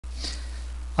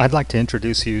I'd like to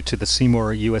introduce you to the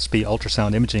Seymour USB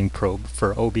ultrasound imaging probe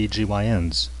for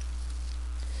OB-GYNs.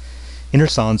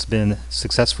 Interson's been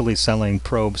successfully selling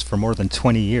probes for more than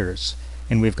 20 years,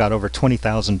 and we've got over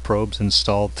 20,000 probes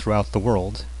installed throughout the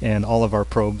world, and all of our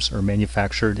probes are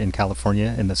manufactured in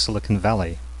California in the Silicon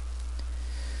Valley.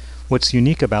 What's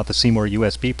unique about the Seymour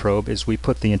USB probe is we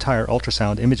put the entire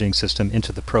ultrasound imaging system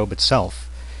into the probe itself.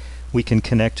 We can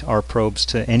connect our probes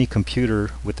to any computer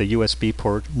with a USB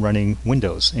port running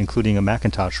Windows, including a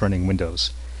Macintosh running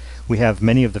Windows. We have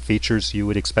many of the features you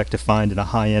would expect to find in a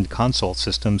high-end console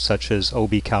system, such as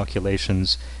OB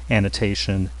calculations,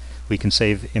 annotation. We can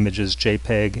save images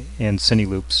JPEG and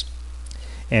CineLoops,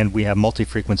 and we have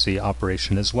multi-frequency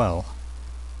operation as well.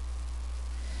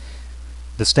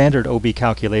 The standard OB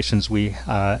calculations we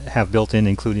have built in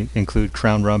include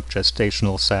crown rump,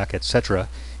 gestational sac, etc.,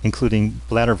 including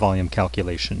bladder volume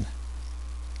calculation.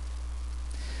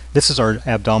 This is our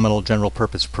abdominal general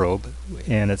purpose probe,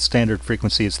 and its standard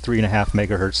frequency is 3.5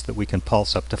 megahertz that we can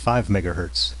pulse up to 5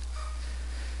 megahertz.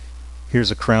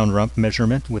 Here's a crown rump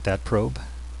measurement with that probe,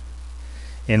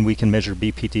 and we can measure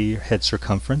BPD, head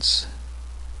circumference,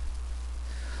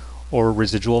 or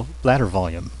residual bladder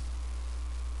volume.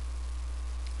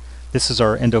 This is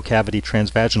our endocavity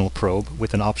transvaginal probe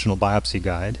with an optional biopsy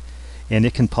guide, and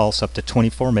it can pulse up to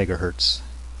 24 megahertz.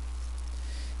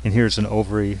 And here's an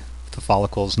ovary, the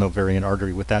follicles, and ovarian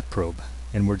artery with that probe,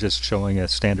 and we're just showing a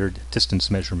standard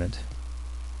distance measurement.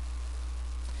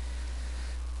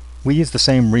 We use the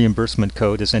same reimbursement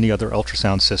code as any other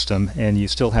ultrasound system, and you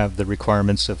still have the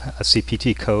requirements of a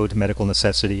CPT code, medical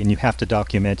necessity, and you have to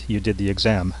document you did the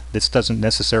exam. This doesn't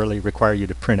necessarily require you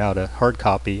to print out a hard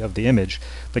copy of the image,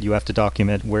 but you have to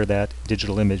document where that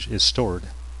digital image is stored.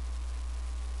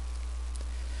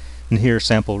 And here are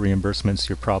sample reimbursements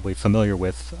you're probably familiar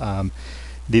with.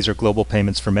 These are global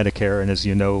payments for Medicare, and as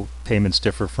you know, payments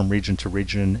differ from region to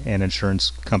region and insurance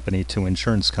company to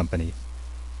insurance company.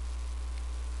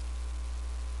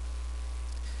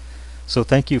 So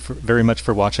thank you very much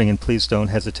for watching, and please don't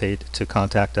hesitate to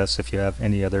contact us if you have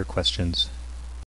any other questions.